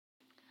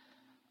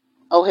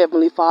Oh,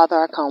 Heavenly Father,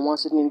 I come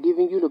once again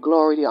giving you the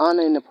glory, the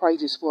honor, and the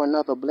praises for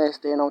another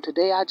blessed day. And on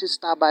today, I just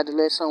stopped by to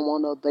let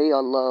someone know they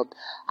are loved.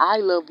 I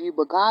love you,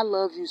 but God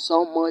loves you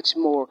so much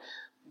more.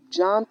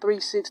 John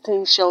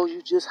 3:16 shows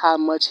you just how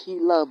much He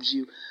loves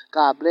you.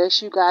 God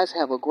bless you guys.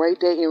 Have a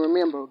great day. And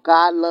remember,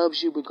 God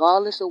loves you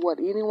regardless of what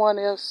anyone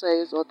else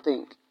says or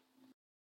thinks.